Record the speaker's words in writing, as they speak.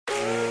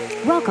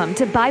Welcome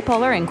to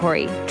Bipolar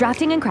Inquiry,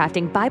 drafting and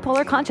crafting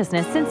bipolar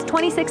consciousness since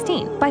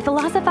 2016 by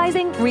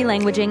philosophizing,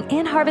 relanguaging,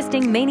 and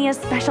harvesting mania's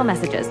special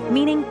messages,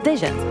 meaning,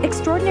 visions,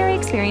 extraordinary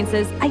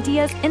experiences,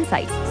 ideas,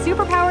 insights,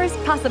 superpowers,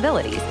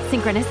 possibilities,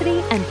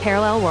 synchronicity, and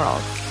parallel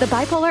worlds. The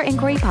Bipolar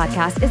Inquiry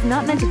podcast is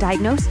not meant to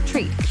diagnose,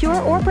 treat, cure,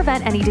 or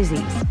prevent any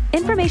disease.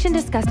 Information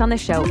discussed on the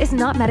show is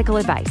not medical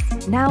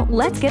advice. Now,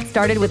 let's get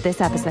started with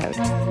this episode.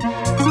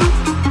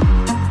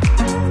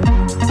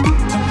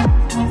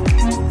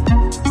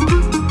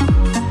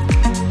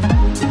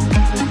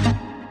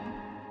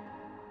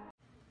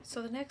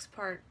 So the next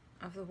part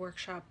of the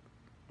workshop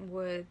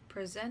would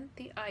present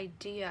the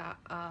idea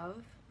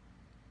of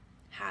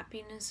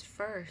happiness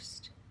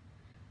first.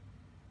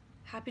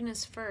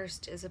 Happiness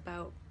first is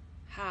about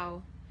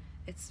how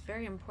it's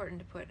very important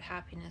to put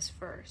happiness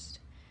first.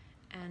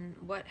 And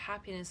what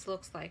happiness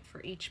looks like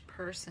for each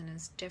person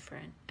is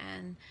different.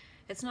 And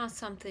it's not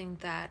something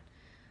that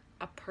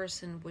a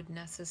person would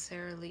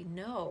necessarily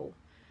know.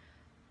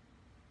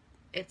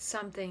 It's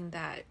something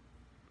that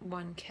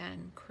one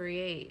can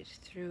create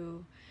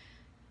through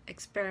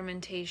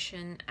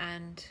experimentation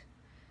and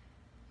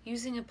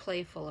using a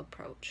playful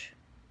approach.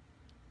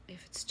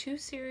 If it's too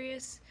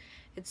serious,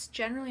 it's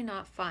generally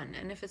not fun.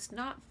 And if it's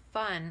not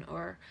fun,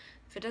 or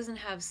if it doesn't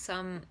have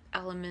some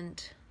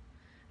element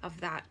of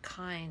that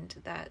kind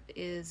that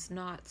is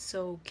not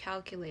so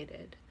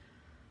calculated,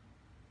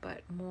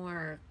 but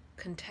more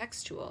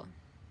contextual,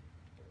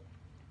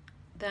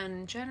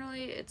 then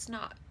generally it's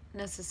not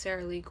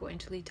necessarily going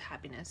to lead to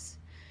happiness.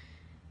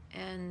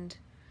 And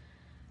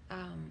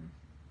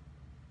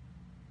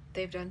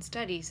they've done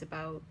studies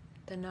about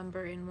the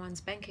number in one's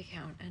bank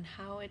account and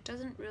how it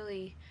doesn't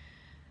really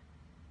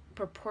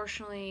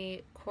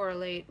proportionally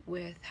correlate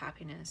with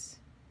happiness.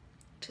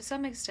 To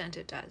some extent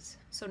it does.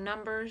 So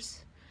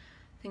numbers,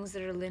 things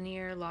that are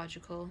linear,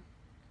 logical,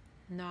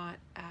 not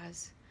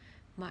as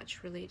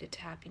much related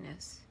to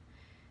happiness.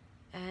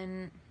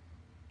 And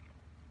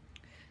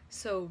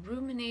so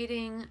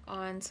ruminating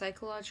on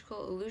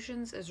psychological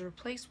illusions is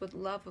replaced with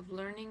love of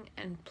learning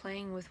and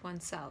playing with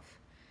oneself.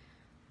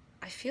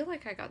 I feel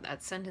like I got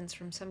that sentence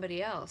from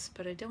somebody else,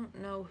 but I don't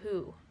know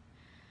who.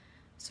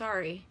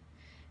 Sorry.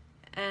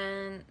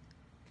 And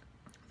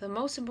the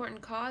most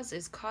important cause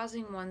is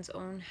causing one's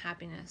own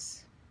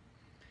happiness.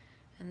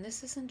 And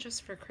this isn't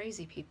just for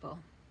crazy people.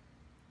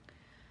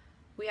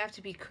 We have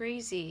to be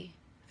crazy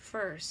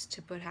first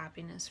to put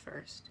happiness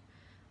first.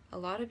 A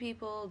lot of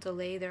people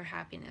delay their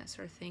happiness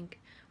or think,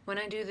 when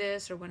I do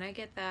this or when I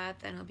get that,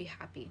 then I'll be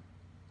happy.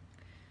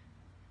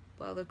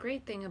 Well, the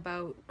great thing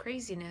about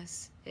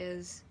craziness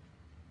is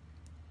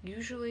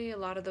usually a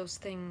lot of those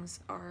things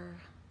are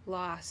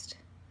lost.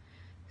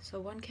 So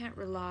one can't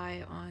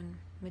rely on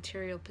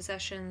material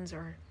possessions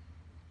or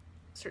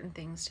certain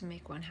things to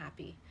make one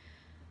happy.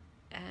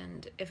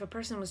 And if a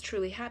person was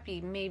truly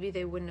happy, maybe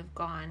they wouldn't have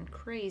gone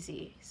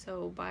crazy.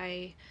 So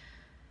by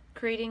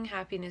creating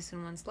happiness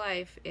in one's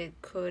life, it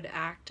could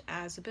act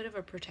as a bit of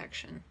a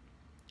protection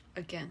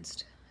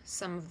against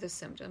some of the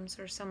symptoms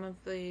or some of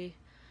the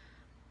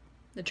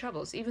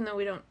troubles, even though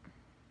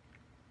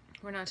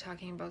we're not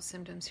talking about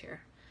symptoms here.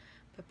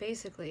 But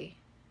basically,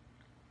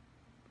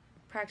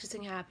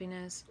 practicing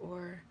happiness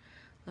or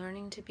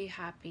learning to be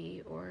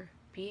happy or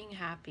being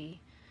happy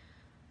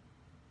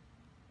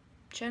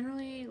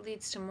generally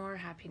leads to more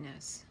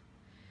happiness.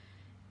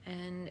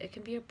 And it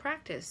can be a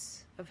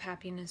practice of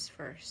happiness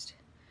first.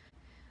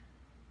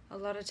 A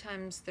lot of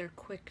times they're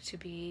quick to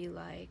be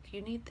like,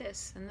 you need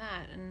this and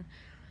that, and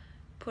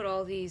put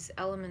all these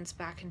elements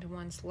back into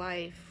one's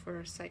life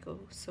for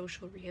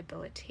psychosocial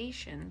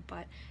rehabilitation,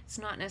 but it's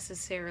not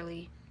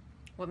necessarily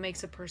what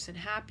makes a person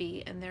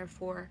happy, and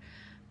therefore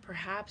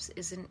perhaps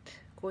isn't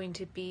going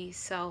to be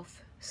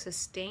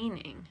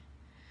self-sustaining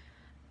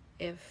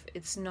if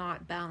it's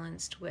not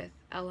balanced with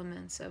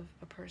elements of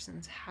a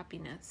person's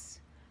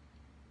happiness.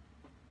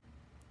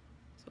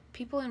 So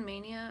people in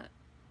mania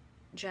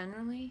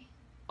generally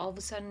all of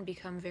a sudden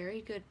become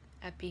very good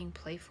at being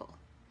playful.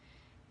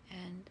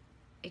 And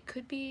it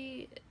could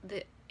be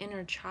the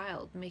inner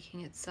child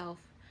making itself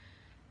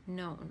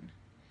known.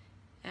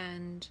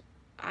 And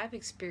I've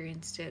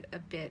experienced it a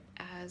bit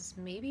as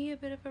maybe a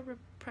bit of a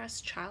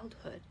repressed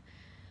childhood.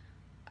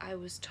 I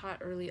was taught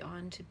early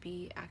on to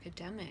be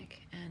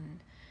academic, and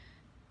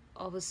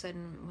all of a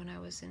sudden when I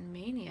was in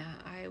mania,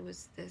 I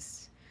was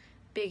this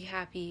big,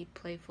 happy,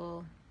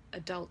 playful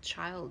adult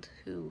child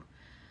who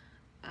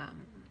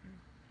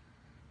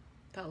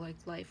felt like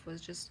life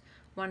was just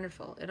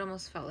wonderful. It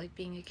almost felt like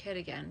being a kid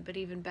again, but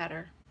even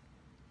better.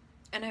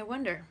 And I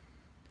wonder,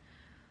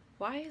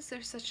 why is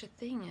there such a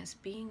thing as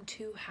being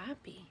too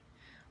happy?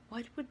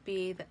 What would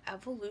be the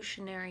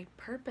evolutionary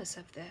purpose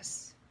of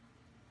this?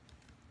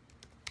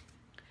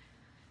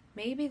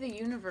 Maybe the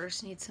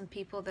universe needs some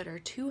people that are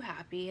too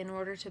happy in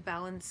order to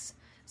balance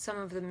some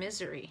of the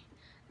misery.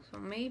 So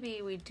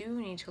maybe we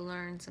do need to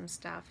learn some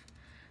stuff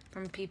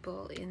from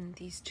people in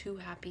these too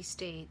happy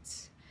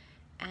states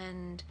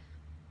and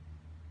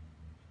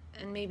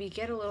maybe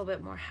get a little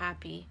bit more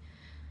happy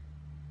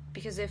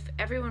Because if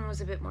everyone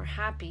was a bit more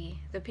happy,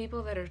 the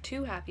people that are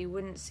too happy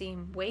wouldn't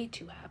seem way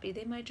too happy.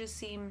 They might just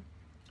seem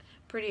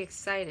pretty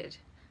excited.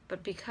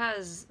 But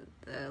because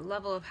the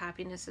level of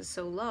happiness is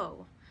so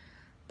low,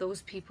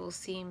 those people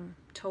seem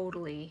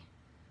totally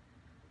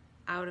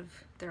out of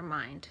their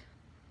mind.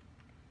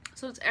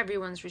 So it's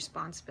everyone's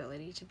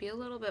responsibility to be a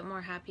little bit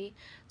more happy,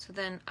 so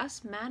then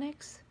us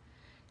manics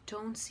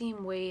don't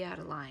seem way out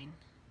of line.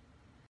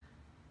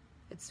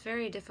 It's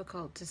very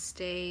difficult to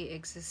stay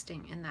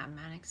existing in that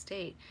manic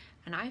state,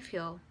 and I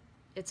feel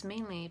it's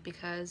mainly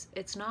because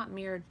it's not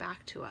mirrored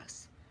back to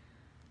us.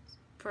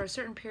 For a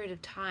certain period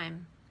of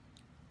time,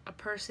 a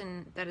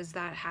person that is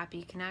that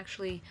happy can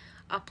actually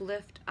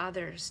uplift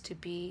others to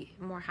be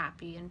more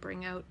happy and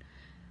bring out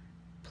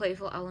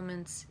playful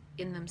elements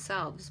in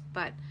themselves,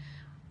 but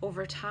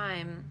over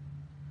time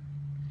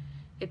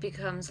it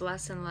becomes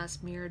less and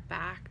less mirrored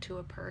back to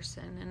a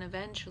person, and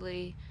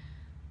eventually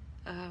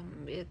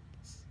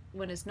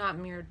when it's not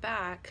mirrored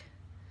back,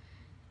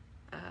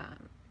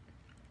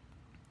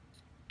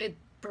 it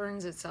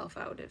burns itself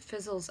out, it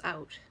fizzles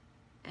out.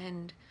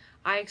 And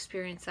I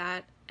experience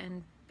that,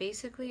 and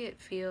basically it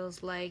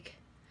feels like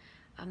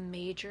a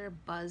major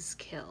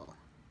buzzkill.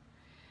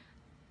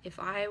 If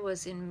I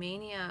was in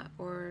mania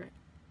or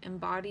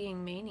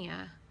embodying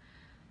mania,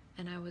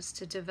 and I was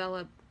to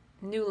develop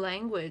new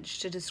language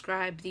to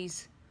describe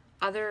these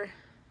other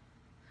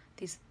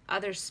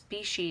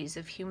species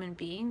of human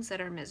beings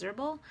that are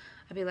miserable,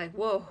 I'd be like,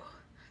 whoa,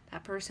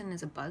 that person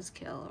is a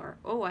buzzkill. Or,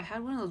 oh, I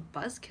had one of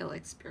those buzzkill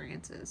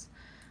experiences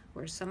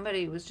where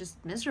somebody was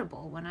just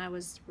miserable when I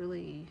was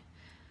really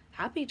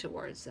happy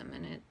towards them,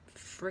 and it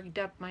frigged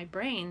up my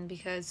brain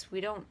because we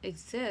don't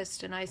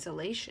exist in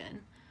isolation.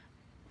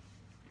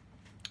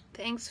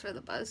 Thanks for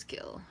the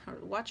buzzkill. Or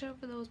watch out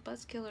for those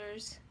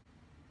buzzkillers.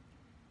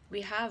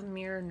 We have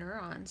mirror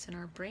neurons in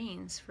our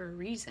brains for a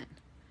reason.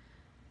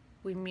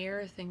 We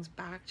mirror things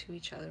back to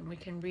each other, and we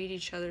can read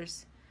each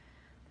other's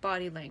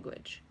body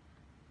language.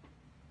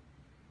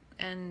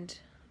 And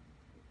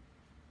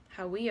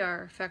how we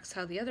are affects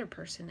how the other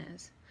person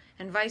is,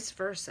 and vice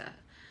versa.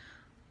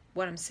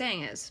 What I'm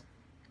saying is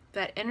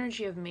that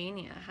energy of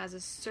mania has a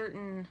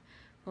certain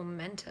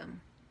momentum,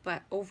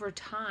 but over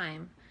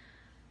time,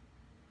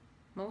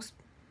 most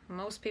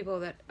people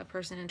that a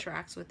person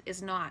interacts with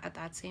is not at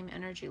that same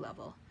energy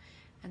level.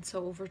 And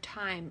so over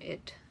time,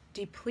 it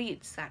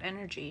depletes that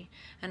energy,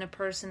 and a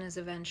person is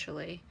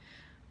eventually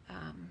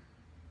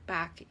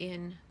back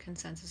in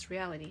consensus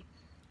reality.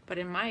 But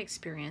in my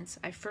experience,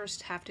 I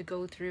first have to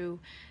go through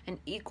an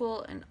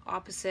equal and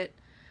opposite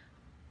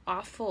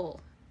awful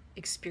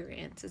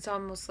experience. It's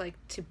almost like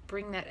to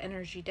bring that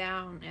energy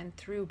down and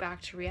through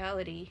back to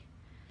reality,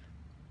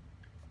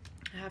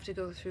 I have to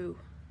go through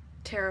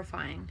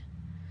terrifying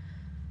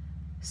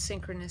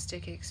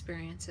synchronistic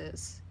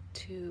experiences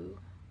to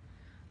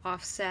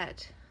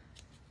offset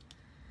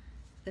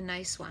the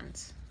nice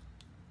ones.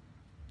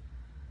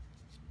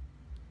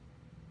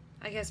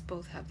 I guess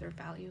both have their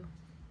value.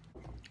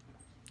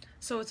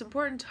 So it's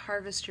important to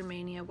harvest your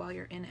mania while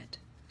you're in it.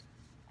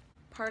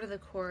 Part of the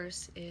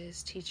course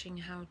is teaching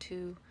how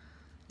to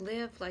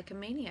live like a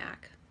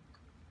maniac.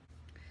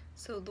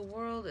 So the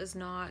world is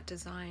not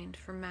designed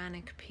for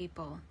manic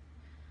people.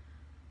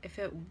 If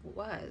it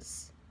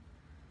was,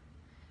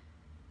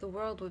 the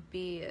world would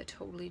be a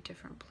totally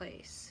different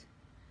place.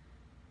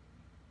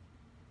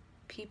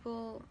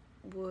 People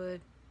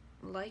would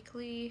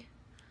likely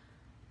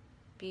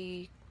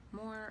be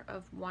more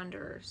of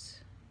wanderers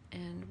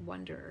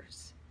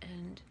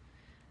and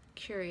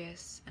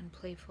curious and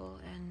playful,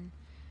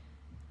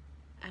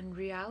 and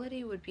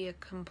reality would be a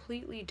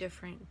completely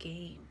different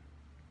game.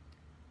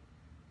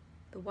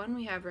 The one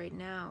we have right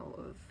now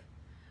of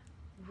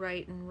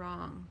right and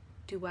wrong,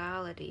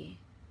 duality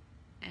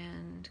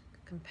and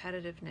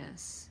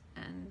competitiveness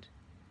and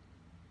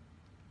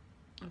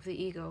of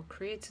the ego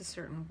creates a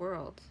certain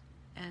world,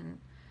 and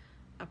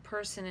a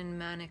person in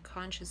manic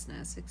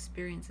consciousness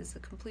experiences a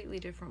completely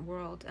different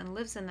world and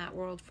lives in that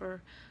world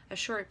for a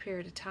short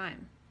period of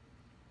time.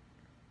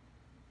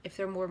 If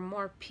there were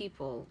more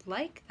people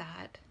like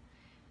that,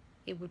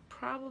 it would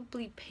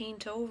probably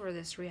paint over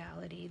this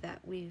reality that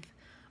we've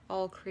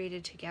all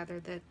created together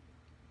that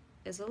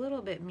is a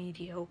little bit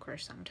mediocre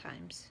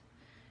sometimes,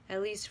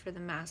 at least for the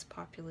mass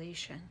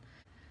population.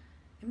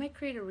 It might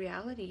create a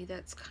reality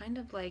that's kind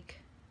of like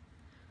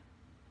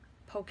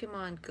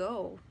Pokemon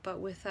Go, but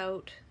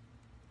without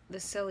the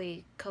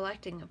silly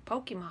collecting of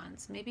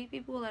Pokemons. Maybe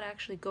people that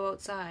actually go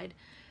outside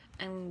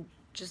and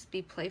just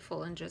be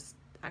playful and just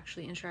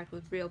actually interact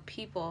with real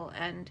people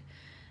and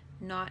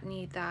not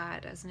need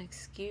that as an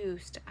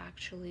excuse to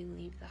actually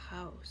leave the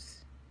house.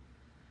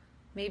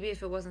 Maybe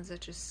if it wasn't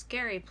such a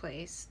scary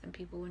place, then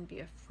people wouldn't be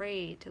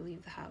afraid to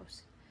leave the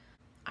house.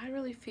 I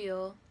really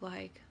feel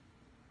like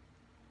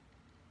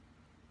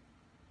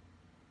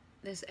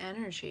this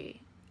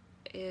energy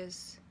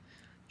is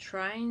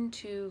trying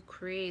to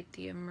create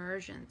the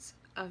emergence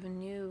of a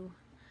new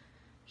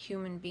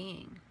human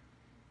being,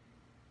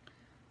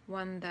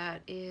 one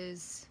that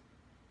is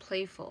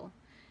playful.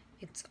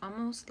 It's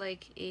almost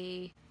like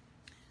a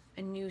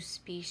a new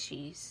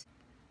species.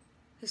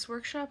 This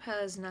workshop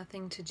has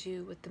nothing to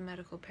do with the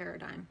medical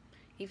paradigm,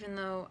 even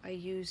though I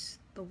use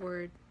the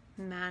word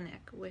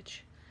manic,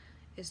 which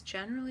is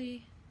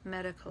generally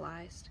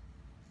medicalized.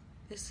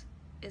 This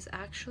is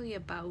actually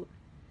about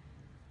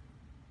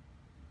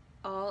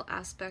all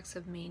aspects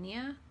of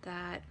mania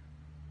that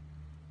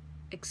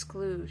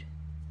exclude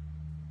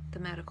the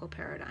medical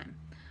paradigm.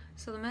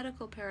 So the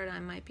medical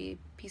paradigm might be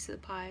a piece of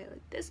the pie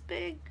like this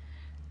big,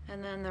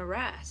 and then the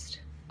rest,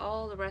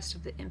 all the rest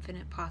of the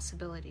infinite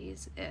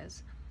possibilities,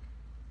 is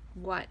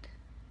what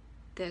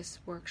this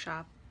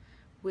workshop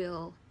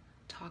will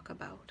talk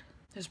about.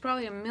 There's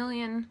probably a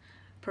million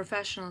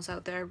professionals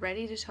out there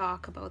ready to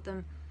talk about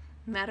the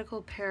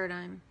medical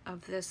paradigm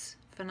of this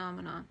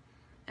phenomenon,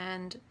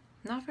 and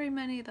not very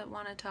many that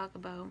want to talk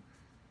about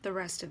the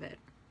rest of it,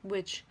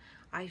 which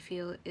I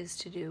feel is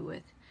to do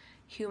with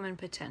human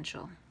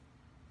potential.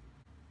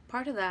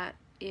 Part of that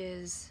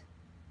is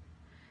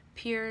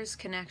peers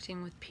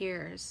connecting with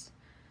peers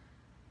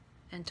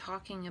and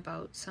talking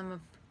about some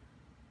of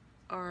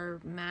our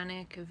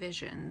manic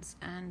visions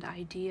and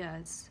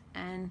ideas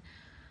and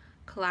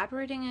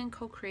collaborating and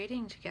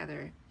co-creating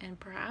together. And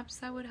perhaps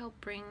that would help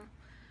bring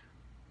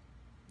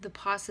the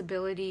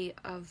possibility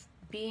of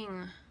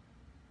being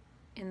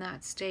in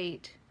that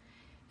state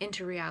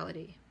into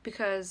reality,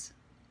 because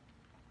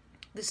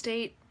the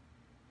state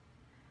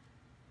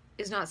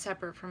is not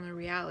separate from the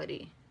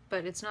reality,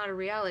 but it's not a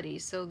reality,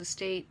 so the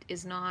state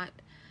is not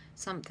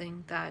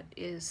something that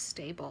is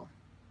stable,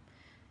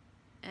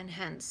 and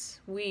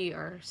hence we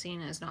are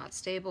seen as not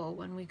stable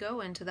when we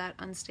go into that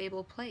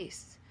unstable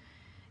place.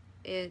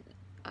 It's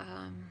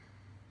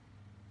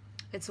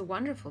a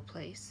wonderful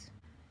place.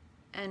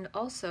 And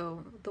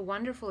also, the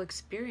wonderful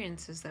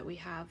experiences that we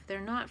have, they're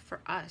not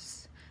for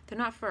us. They're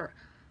not for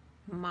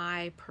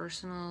my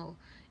personal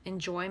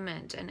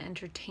enjoyment and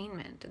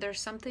entertainment. They're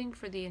something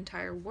for the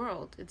entire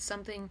world. It's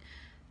something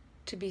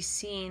to be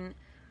seen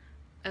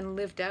and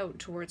lived out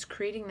towards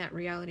creating that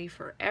reality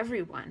for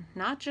everyone,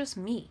 not just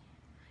me.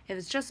 If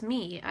it's just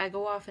me, I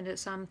go off into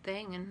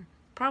something and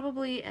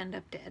probably end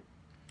up dead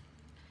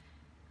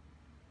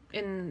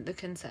in the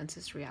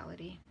consensus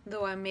reality.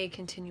 Though I may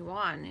continue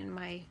on in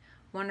my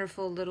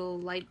wonderful little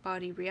light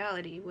body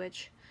reality,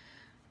 which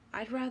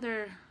I'd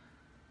rather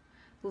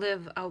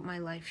live out my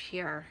life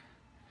here.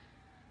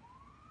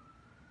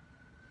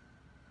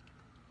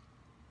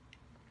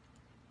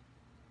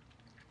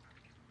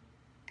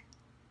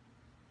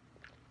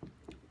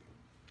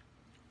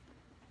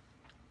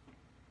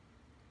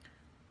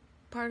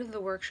 Part of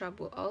the workshop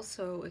will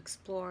also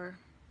explore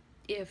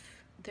if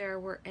there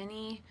were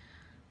any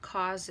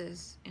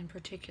causes in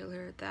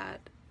particular that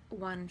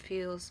one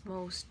feels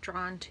most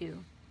drawn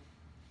to.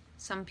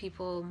 Some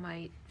people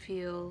might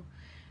feel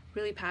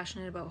really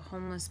passionate about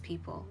homeless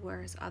people,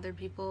 whereas other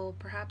people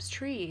perhaps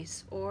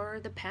trees or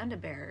the panda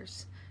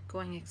bears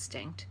going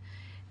extinct.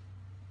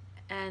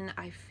 And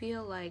I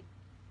feel like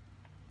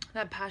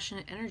that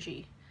passionate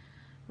energy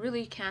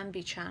really can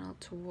be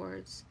channeled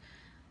towards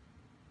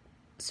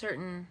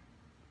certain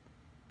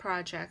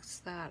projects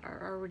that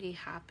are already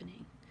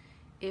happening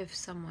if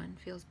someone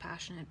feels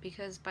passionate,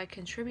 because by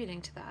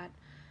contributing to that,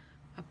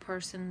 a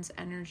person's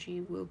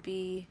energy will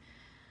be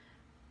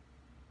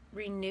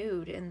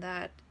renewed in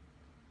that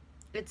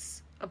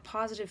it's a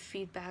positive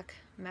feedback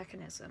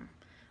mechanism,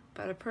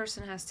 but a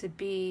person has to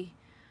be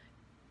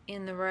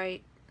in the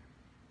right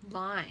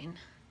line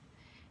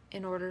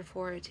in order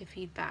for it to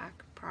feed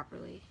back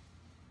properly.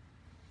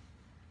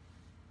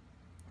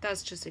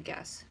 That's just a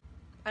guess.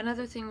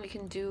 Another thing we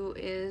can do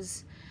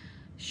is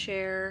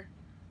share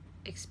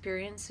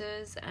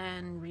experiences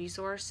and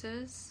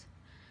resources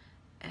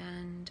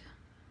and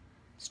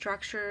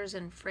structures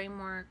and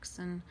frameworks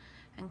and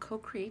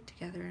co-create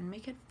together and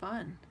make it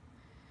fun,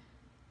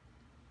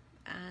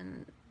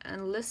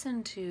 and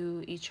listen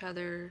to each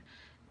other,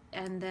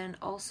 and then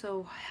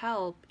also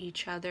help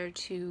each other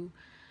to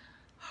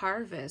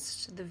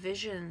harvest the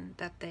vision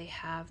that they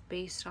have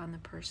based on the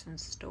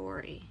person's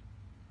story.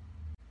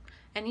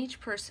 And each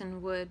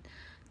person would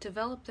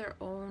develop their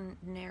own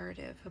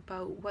narrative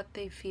about what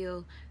they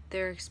feel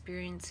their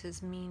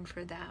experiences mean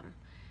for them,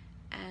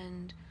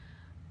 and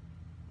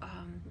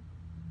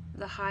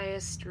the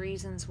highest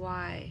reasons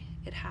why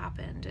it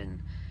happened,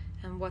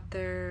 and what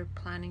they're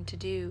planning to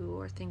do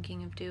or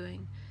thinking of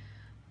doing,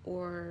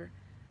 or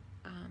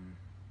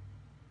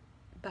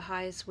the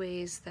highest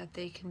ways that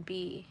they can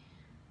be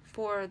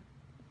for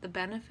the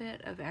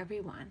benefit of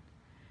everyone.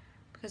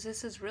 Because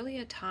this is really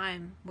a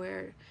time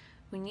where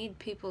we need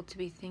people to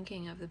be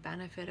thinking of the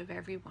benefit of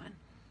everyone.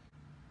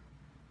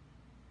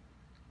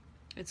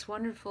 It's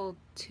wonderful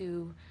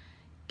to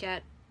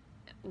get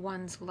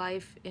one's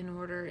life in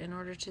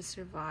order to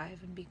survive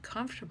and be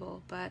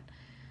comfortable, but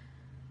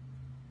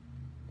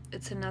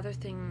it's another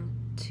thing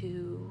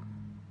to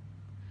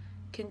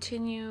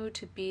continue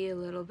to be a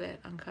little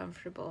bit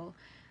uncomfortable,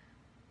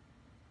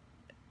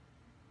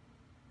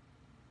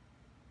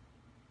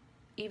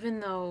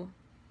 even though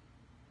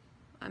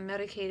I'm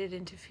medicated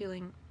into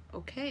feeling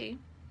okay.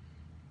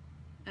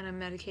 and I'm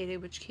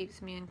medicated, which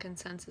keeps me in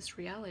consensus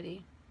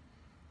reality.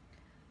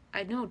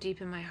 I know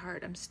deep in my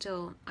heart I'm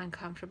still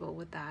uncomfortable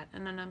with that,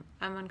 and then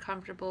I'm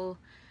uncomfortable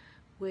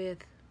with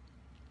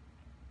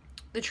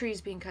the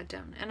trees being cut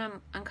down, and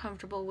I'm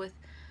uncomfortable with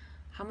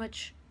how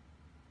much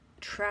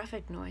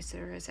traffic noise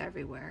there is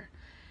everywhere.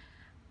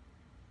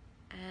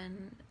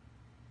 And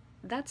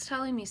that's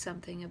telling me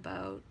something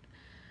about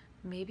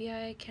maybe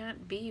I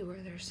can't be where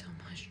there's so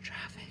much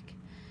traffic,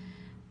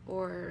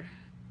 or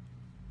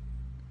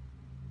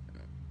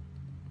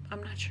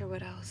I'm not sure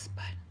what else,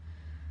 but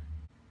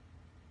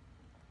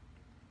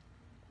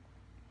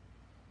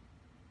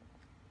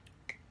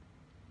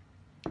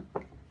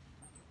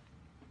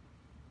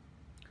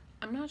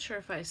I'm not sure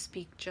if I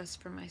speak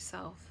just for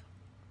myself,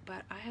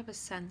 but I have a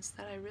sense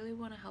that I really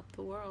want to help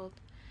the world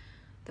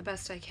the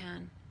best I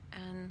can,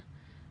 and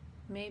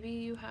maybe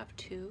you have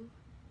too,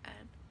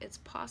 and it's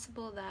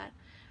possible that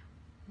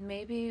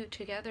maybe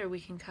together we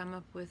can come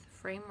up with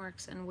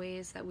frameworks and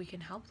ways that we can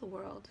help the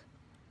world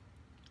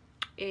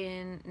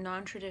in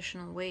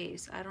non-traditional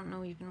ways. I don't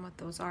know even what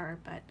those are,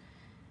 but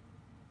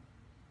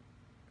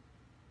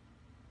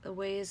the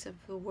ways of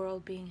the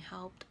world being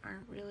helped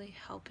aren't really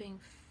helping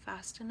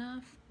fast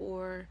enough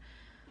or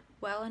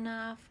well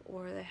enough,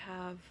 or they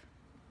have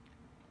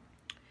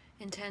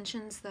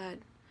intentions that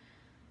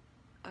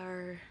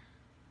are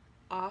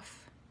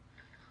off,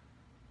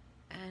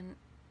 and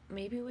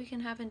maybe we can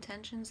have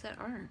intentions that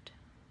aren't.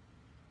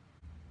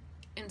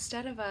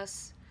 Instead of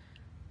us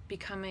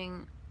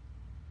becoming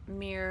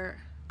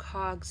mere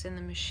cogs in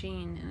the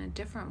machine in a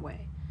different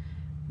way,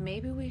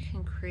 maybe we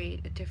can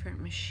create a different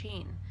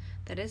machine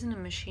that isn't a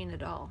machine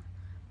at all,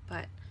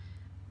 but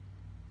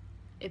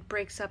it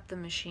breaks up the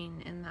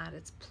machine in that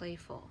it's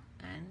playful.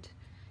 And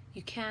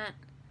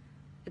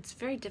it's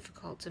very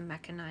difficult to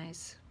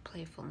mechanize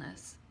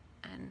playfulness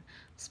and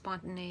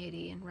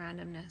spontaneity and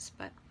randomness,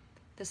 but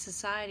the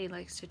society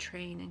likes to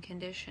train and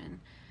condition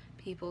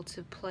people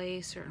to play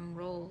certain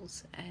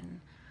roles, and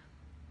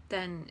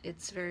then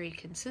it's very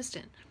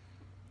consistent.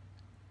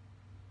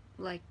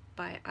 Like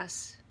by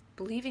us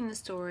believing the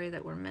story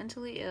that we're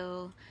mentally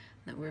ill,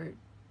 that we're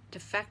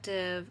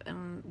defective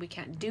and we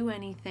can't do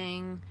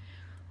anything,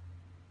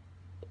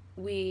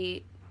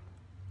 we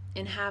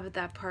inhabit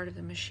that part of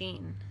the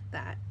machine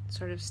that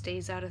sort of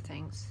stays out of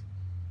things.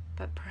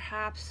 But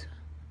perhaps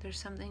there's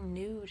something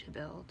new to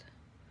build.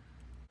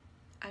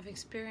 I've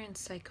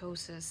experienced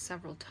psychosis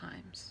several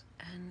times,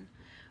 and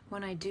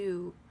when I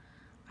do,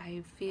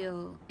 I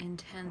feel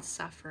intense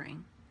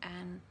suffering,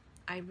 and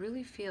I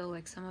really feel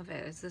like some of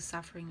it is the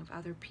suffering of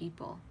other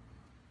people,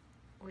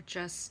 or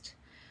just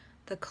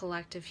the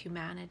collective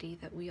humanity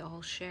that we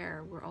all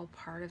share. We're all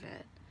part of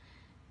it,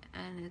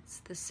 and it's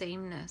the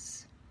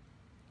sameness.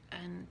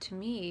 And to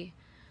me,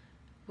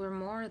 we're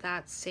more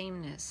that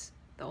sameness.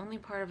 The only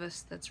part of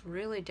us that's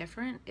really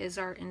different is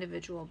our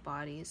individual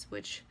bodies,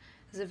 which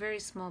is a very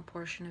small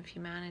portion of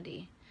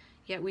humanity.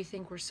 Yet we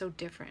think we're so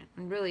different,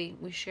 and really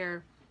we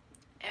share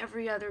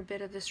every other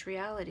bit of this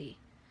reality,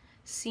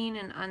 seen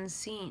and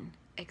unseen,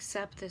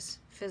 except this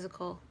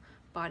physical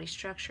body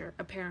structure,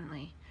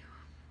 apparently.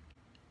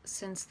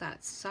 Since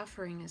that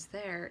suffering is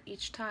there,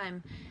 each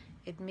time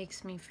it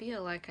makes me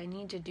feel like I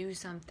need to do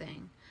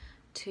something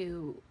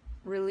to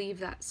relieve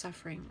that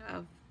suffering,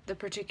 of the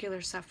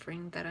particular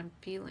suffering that I'm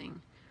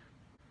feeling,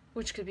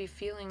 which could be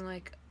feeling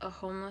like a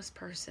homeless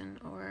person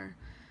or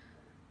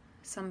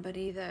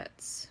somebody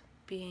that's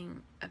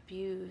being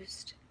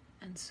abused.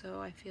 And so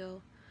I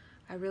feel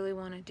I really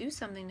want to do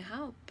something to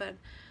help, but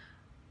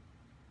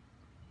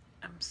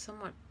I'm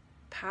somewhat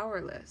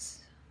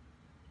powerless.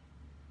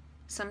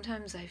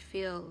 Sometimes I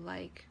feel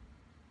like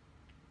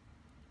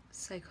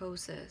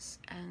psychosis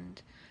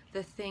and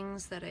the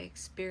things that I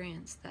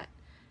experience that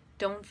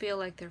don't feel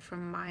like they're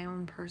from my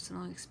own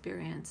personal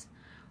experience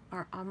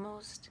are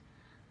almost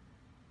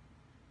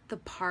the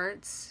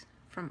parts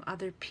from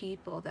other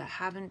people that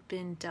haven't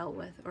been dealt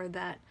with, or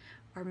that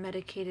are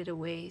medicated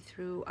away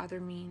through other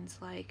means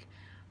like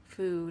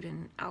food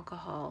and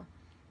alcohol.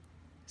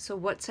 So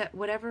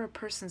whatever a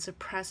person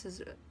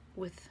suppresses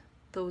with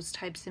those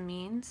types of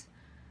means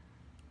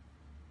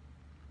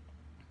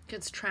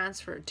gets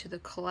transferred to the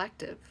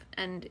collective,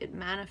 and it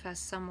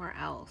manifests somewhere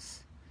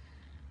else.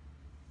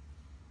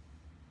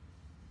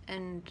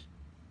 And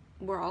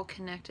we're all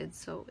connected,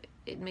 so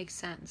it makes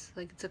sense.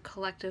 Like, it's a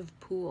collective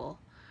pool.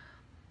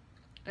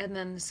 And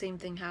then the same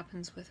thing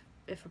happens with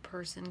if a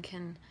person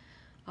can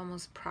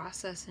almost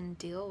process and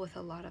deal with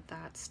a lot of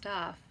that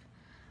stuff.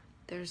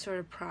 They're sort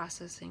of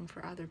processing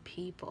for other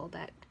people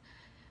that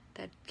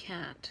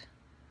can't.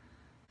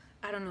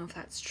 I don't know if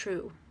that's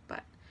true,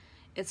 but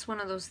it's one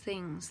of those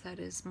things that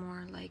is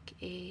more like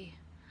a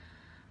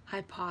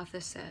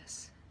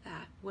hypothesis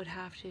that would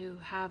have to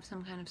have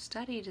some kind of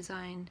study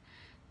designed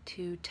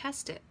to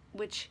test it,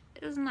 which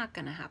is not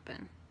going to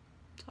happen.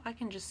 So I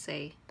can just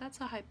say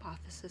that's a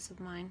hypothesis of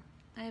mine.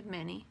 I have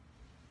many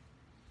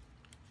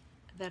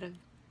that have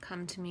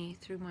come to me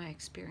through my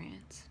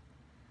experience.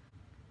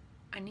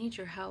 I need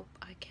your help.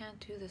 I can't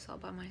do this all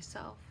by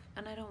myself,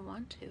 and I don't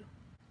want to.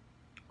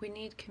 We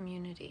need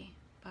community,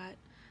 but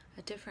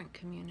a different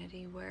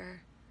community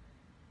where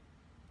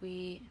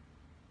we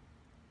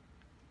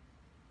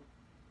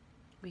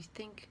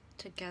think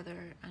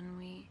together and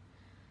we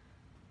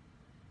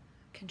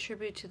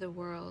contribute to the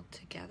world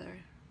together.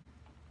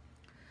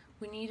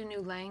 We need a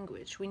new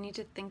language. We need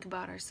to think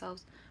about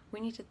ourselves. We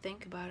need to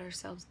think about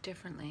ourselves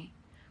differently.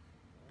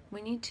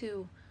 We need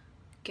to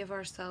give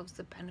ourselves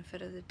the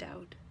benefit of the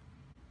doubt.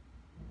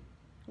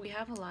 We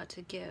have a lot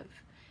to give.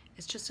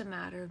 It's just a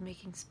matter of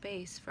making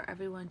space for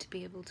everyone to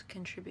be able to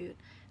contribute.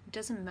 It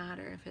doesn't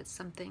matter if it's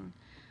something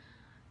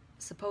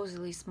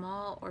supposedly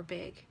small or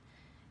big.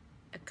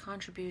 A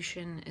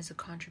contribution is a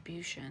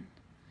contribution.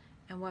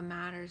 And what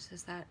matters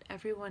is that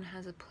everyone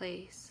has a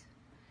place.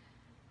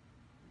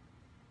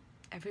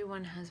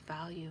 Everyone has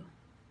value.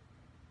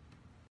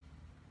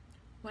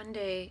 One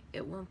day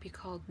it won't be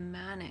called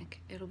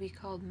manic, it'll be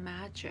called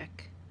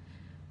magic,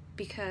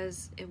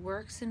 because it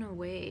works in a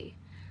way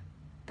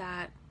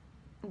that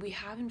we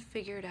haven't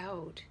figured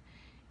out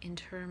in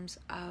terms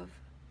of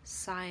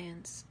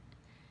science.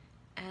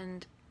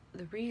 And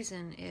the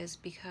reason is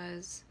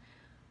because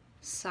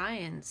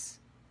science,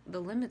 the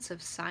limits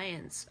of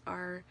science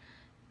are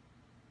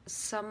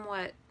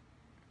somewhat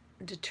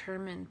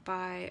determined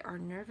by our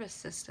nervous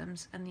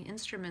systems and the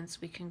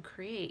instruments we can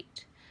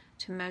create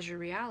to measure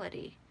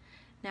reality.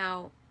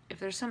 Now, if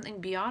there's something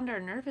beyond our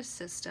nervous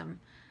system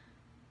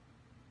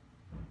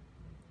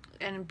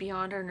and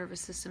beyond our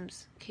nervous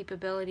system's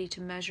capability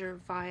to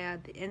measure via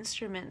the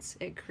instruments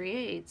it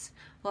creates,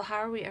 well, how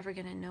are we ever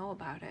going to know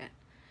about it?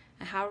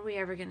 And how are we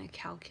ever going to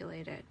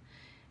calculate it?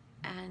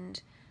 And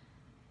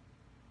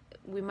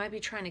we might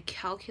be trying to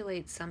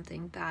calculate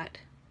something that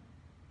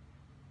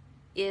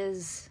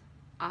is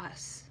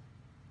us.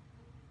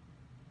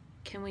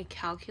 Can we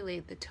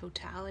calculate the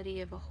totality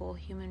of a whole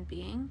human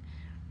being?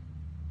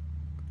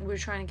 We're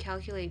trying to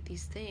calculate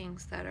these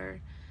things that are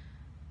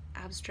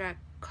abstract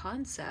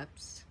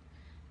concepts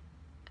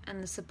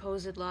and the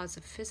supposed laws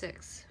of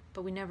physics,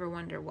 but we never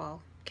wonder,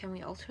 well, can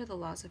we alter the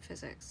laws of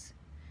physics?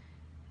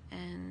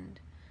 And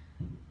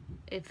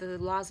if the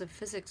laws of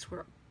physics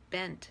were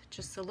bent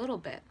just a little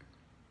bit,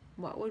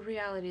 what would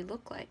reality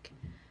look like?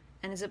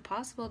 And is it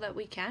possible that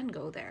we can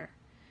go there,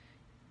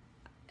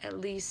 at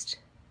least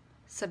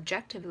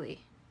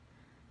subjectively?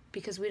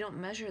 Because we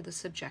don't measure the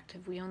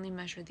subjective, we only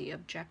measure the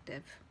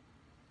objective.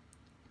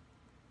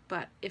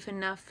 But if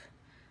enough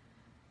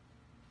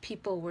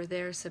people were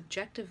there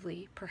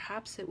subjectively,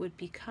 perhaps it would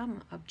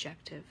become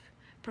objective.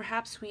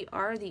 Perhaps we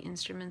are the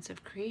instruments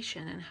of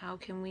creation, and how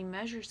can we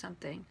measure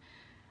something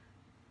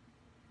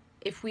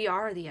if we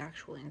are the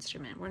actual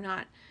instrument?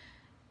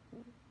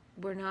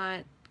 We're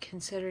not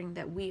considering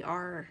that we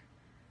are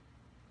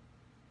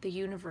the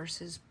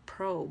universe's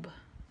probe,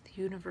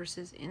 the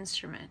universe's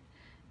instrument,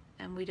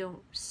 and we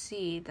don't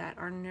see that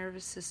our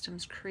nervous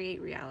systems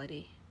create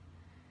reality.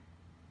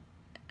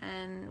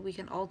 And we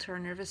can alter our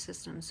nervous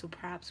system, so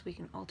perhaps we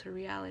can alter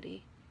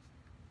reality.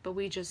 But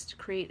we just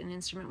create an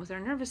instrument with our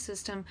nervous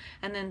system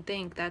and then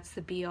think that's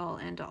the be-all,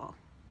 end-all.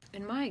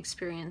 In my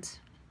experience,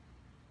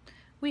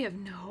 we have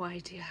no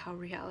idea how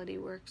reality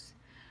works.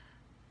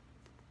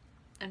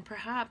 And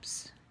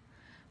perhaps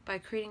by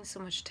creating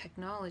so much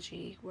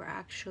technology, we're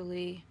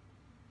actually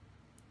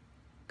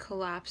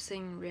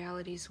collapsing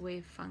reality's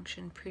wave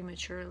function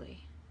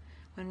prematurely,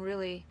 when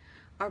really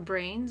our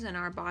brains and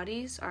our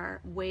bodies are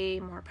way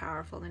more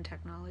powerful than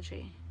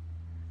technology.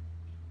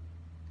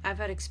 I've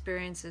had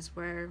experiences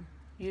where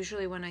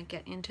usually when I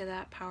get into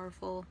that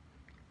powerful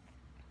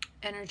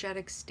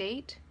energetic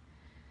state,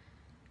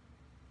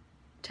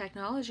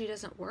 technology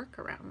doesn't work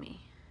around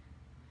me.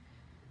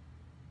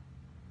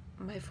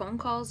 My phone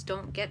calls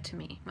don't get to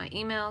me. My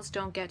emails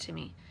don't get to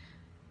me.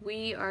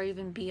 We are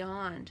even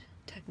beyond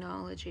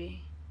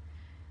technology.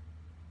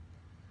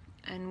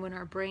 And when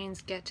our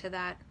brains get to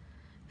that,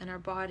 and our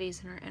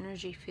bodies and our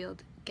energy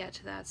field get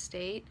to that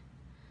state,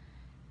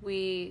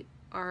 we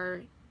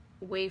are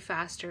way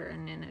faster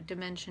and in a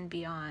dimension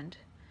beyond.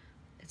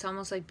 It's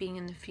almost like being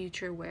in the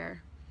future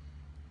where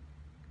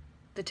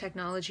the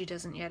technology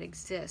doesn't yet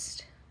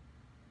exist,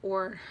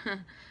 or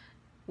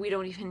we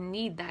don't even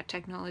need that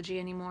technology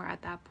anymore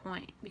at that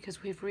point,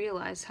 because we've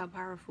realized how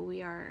powerful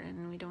we are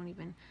and we don't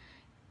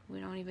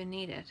even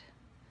need it.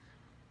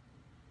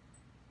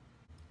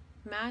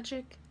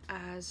 Magic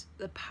as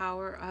the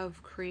power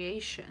of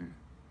creation.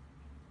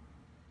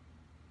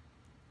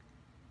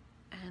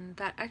 And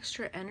that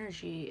extra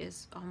energy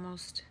is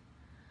almost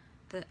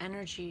the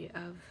energy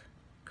of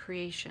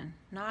creation,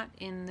 not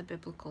in the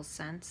biblical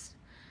sense,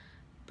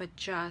 but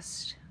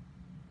just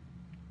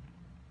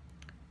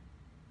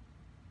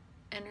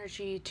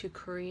energy to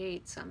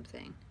create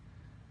something.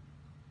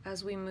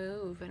 As we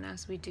move and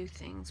as we do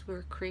things,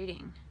 we're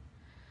creating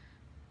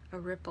a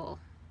ripple.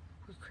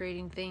 We're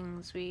creating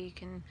things. We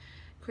can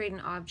create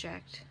an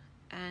object,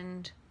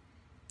 and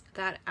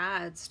that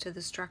adds to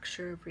the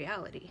structure of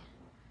reality.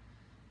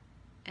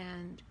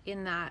 And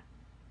in that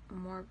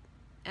more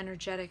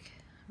energetic,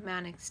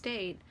 manic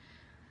state,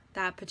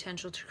 that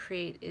potential to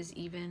create is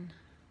even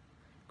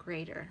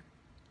greater.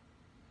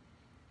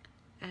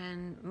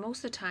 And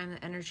most of the time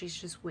the energy is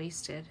just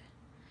wasted.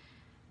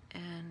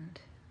 And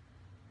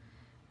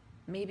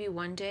maybe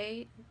one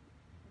day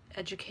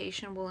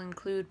education will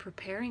include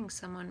preparing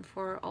someone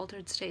for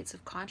altered states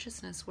of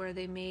consciousness where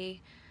they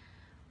may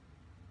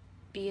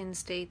be in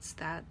states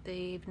that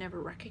they've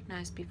never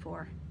recognized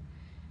before.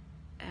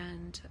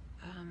 And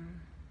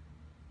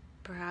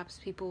perhaps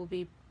people will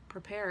be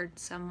prepared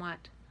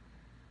somewhat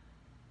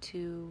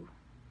to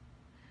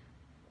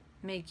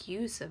make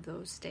use of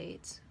those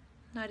states.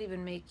 Not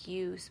even make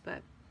use,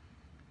 but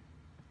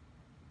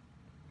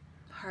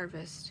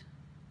harvest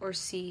or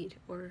seed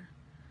or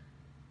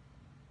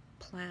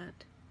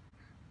plant.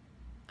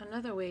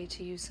 Another way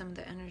to use some of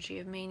the energy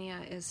of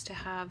mania is to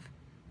have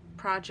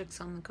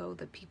projects on the go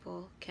that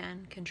people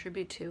can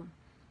contribute to.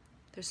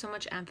 There's so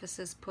much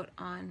emphasis put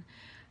on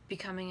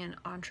becoming an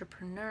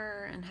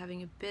entrepreneur and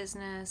having a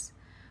business,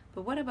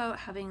 but what about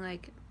having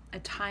like a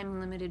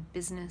time-limited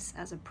business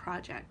as a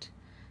project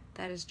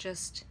that is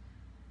just,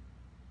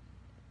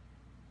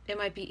 it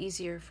might be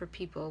easier for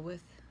people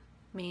with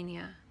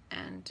mania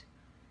and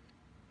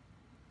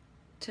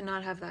to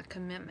not have that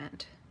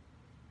commitment.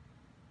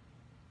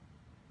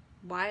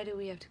 Why do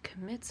we have to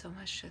commit so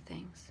much to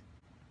things?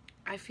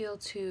 I feel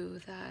too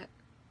that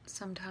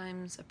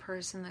sometimes a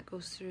person that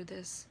goes through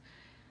this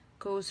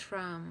goes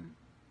from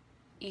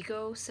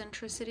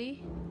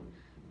egocentricity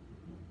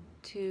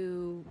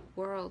to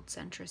world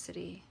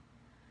centricity,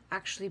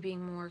 actually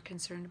being more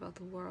concerned about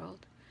the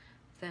world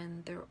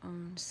than their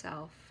own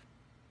self.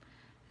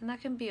 And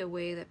that can be a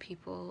way that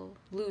people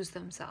lose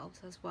themselves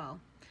as well,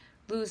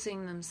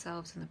 losing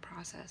themselves in the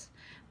process.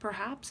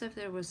 Perhaps if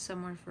there was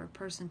somewhere for a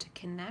person to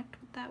connect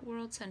with that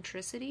world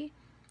centricity,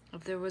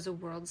 if there was a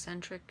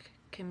world-centric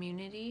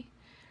community,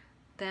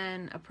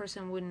 then a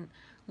person wouldn't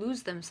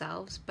lose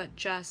themselves, but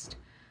just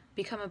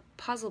become a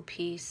puzzle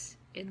piece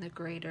in the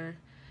greater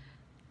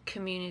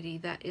community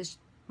that is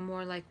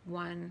more like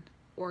one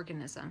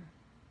organism,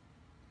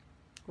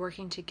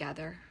 working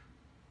together.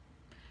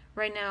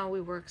 Right now we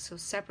work so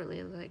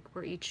separately, like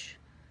we're each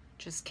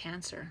just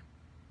cancer.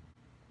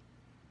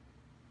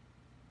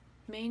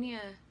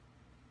 Mania,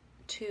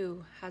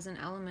 too, has an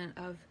element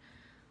of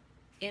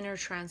inner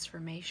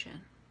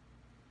transformation.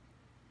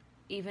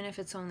 Even if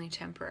it's only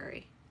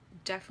temporary,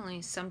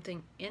 definitely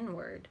something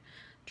inward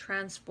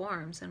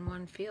transforms and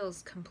one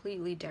feels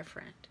completely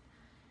different.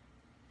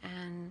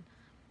 And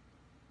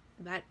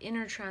that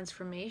inner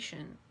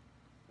transformation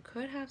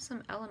could have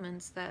some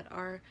elements that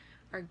are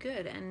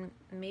good, and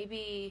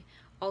maybe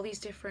all these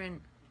different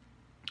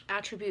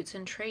attributes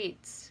and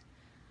traits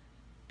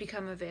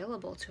become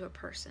available to a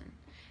person.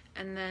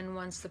 And then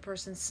once the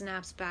person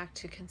snaps back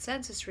to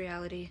consensus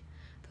reality,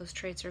 those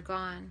traits are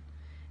gone.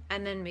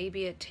 And then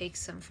maybe it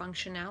takes some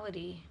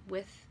functionality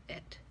with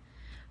it.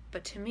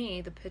 But to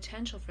me, the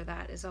potential for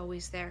that is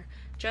always there.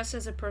 Just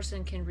as a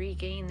person can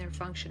regain their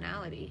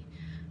functionality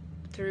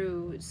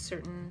through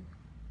certain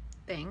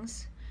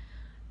things,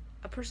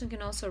 a person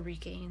can also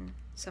regain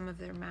some of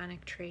their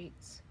manic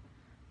traits.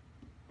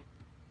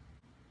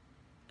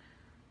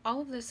 All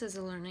of this is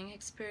a learning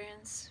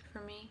experience for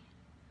me.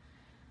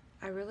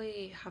 I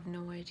really have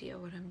no idea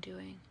what I'm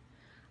doing.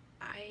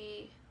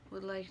 I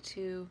would like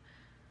to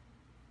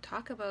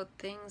talk about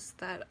things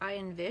that I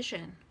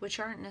envision, which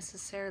aren't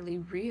necessarily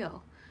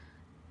real.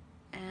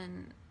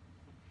 And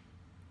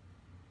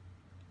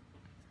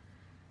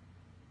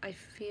I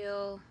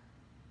feel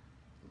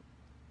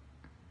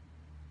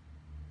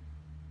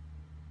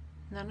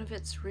none of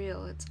it's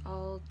real. It's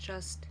all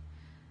just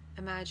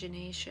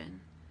imagination.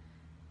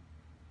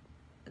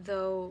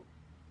 Though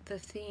the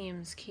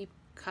themes keep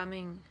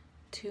coming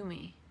to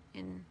me,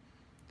 in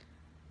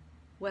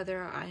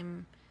whether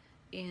I'm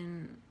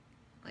in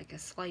like a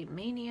slight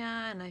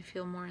mania and I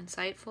feel more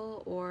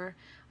insightful, or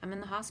I'm in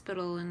the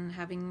hospital and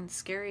having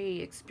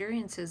scary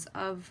experiences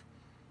of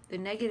the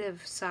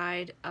negative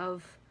side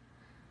of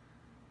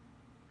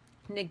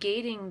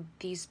negating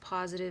these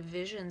positive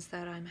visions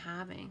that I'm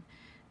having.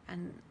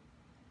 And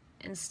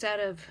instead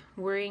of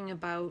worrying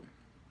about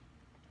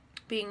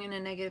being in a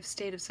negative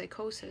state of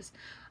psychosis,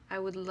 I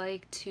would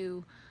like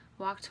to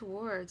walk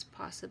towards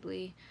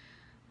possibly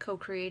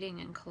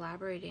co-creating and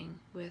collaborating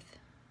with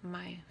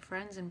my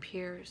friends and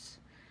peers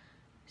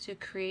to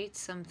create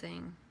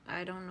something.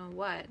 I don't know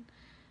what,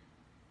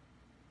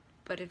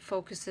 but it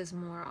focuses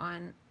more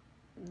on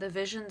the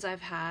visions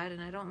I've had,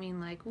 and I don't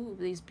mean like, ooh,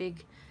 these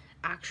big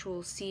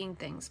actual seeing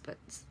things, but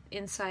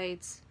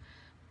insights,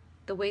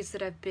 the ways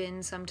that I've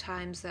been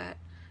sometimes that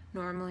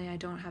normally I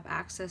don't have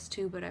access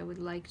to, but I would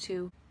like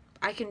to.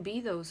 I can be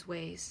those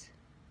ways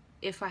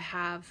if I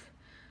have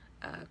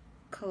a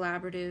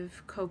collaborative,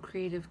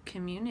 co-creative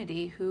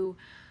community who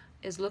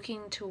is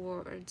looking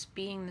towards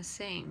being the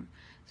same.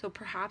 So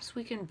perhaps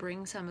we can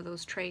bring some of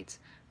those traits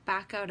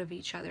back out of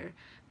each other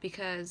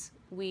because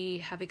we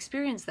have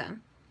experienced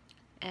them,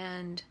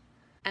 and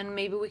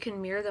maybe we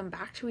can mirror them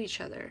back to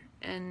each other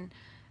and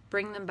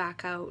bring them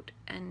back out,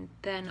 and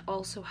then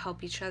also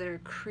help each other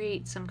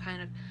create some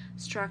kind of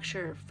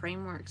structure,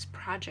 frameworks,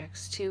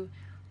 projects to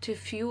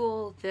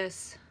fuel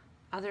this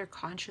other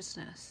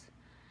consciousness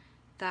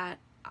that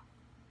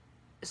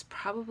is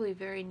probably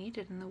very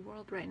needed in the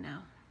world right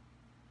now.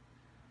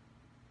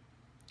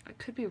 I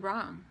could be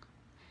wrong,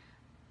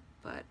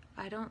 but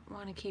I don't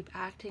want to keep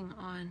acting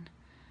on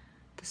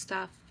the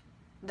stuff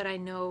that I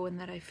know and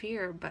that I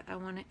fear, but I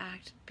want to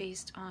act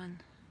based on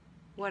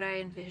what I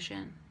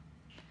envision.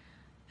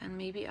 And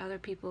maybe other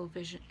people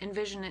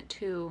envision it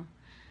too,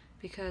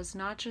 because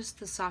not just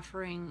the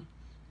suffering,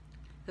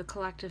 the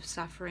collective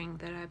suffering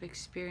that I've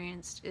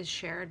experienced is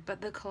shared,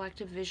 but the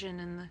collective vision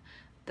and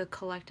the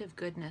collective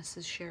goodness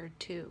is shared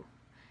too.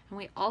 And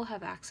we all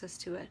have access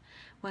to it.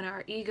 When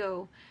our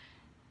ego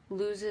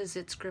loses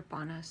its grip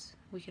on us,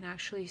 we can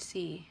actually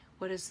see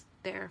what is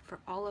there for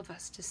all of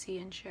us to see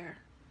and share.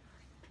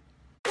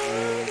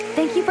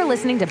 Thank you for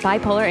listening to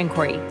Bipolar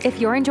Inquiry. If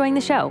you're enjoying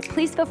the show,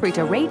 please feel free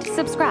to rate,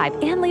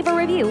 subscribe, and leave a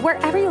review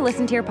wherever you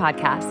listen to your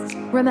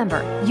podcasts.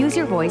 Remember, use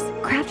your voice,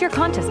 craft your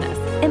consciousness,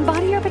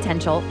 embody your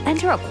potential,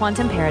 enter a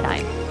quantum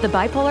paradigm. The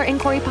Bipolar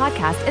Inquiry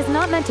podcast is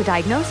not meant to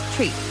diagnose,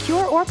 treat,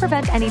 cure, or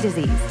prevent any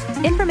disease.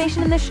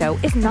 Information in this show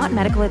is not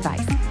medical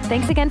advice.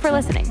 Thanks again for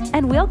listening,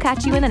 and we'll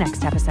catch you in the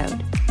next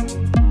episode.